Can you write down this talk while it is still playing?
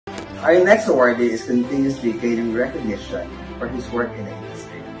Our next awardee is continuously gaining recognition for his work in the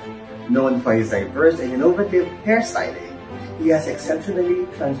industry. Known for his diverse and innovative hairstyling, he has exceptionally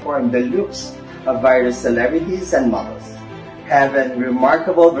transformed the looks of various celebrities and models, having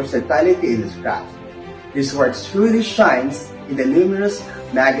remarkable versatility in his craft. His work truly shines in the numerous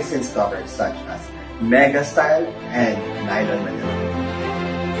magazines covers such as Mega Style and Nylon Manila.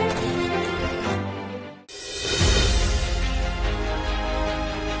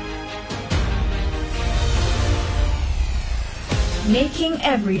 Making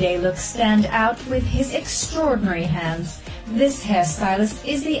everyday looks stand out with his extraordinary hands, this hairstylist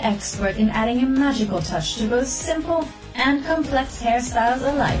is the expert in adding a magical touch to both simple and complex hairstyles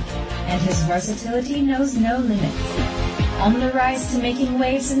alike, and his versatility knows no limits. On the rise to making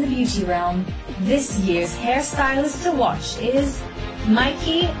waves in the beauty realm, this year's hairstylist to watch is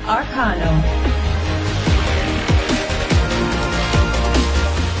Mikey Arcano.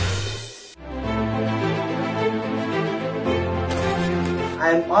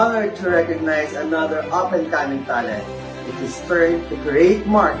 I am honored to recognize another up-and-coming talent. It is turned to great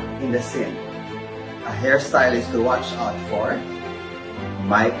mark in the scene. A hairstylist to watch out for,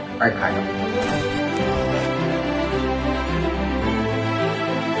 Mike Arcano.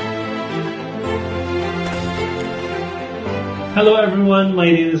 Hello everyone,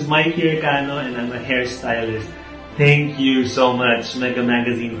 my name is Mike Arcano and I'm a hairstylist. Thank you so much, Mega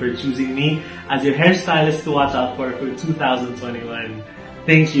Magazine, for choosing me as your hairstylist to watch out for 2021.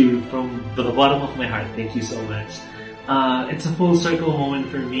 Thank you from the bottom of my heart. Thank you so much. It's a full circle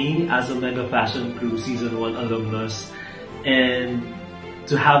moment for me as a Mega Fashion Crew Season 1 alumnus, and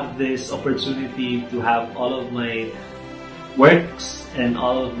to have this opportunity to have all of my works and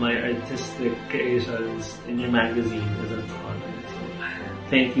all of my artistic creations in your magazine is an honor. So,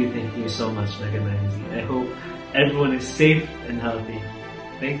 thank you so much, Mega Magazine. I hope everyone is safe and healthy.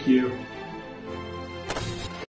 Thank you.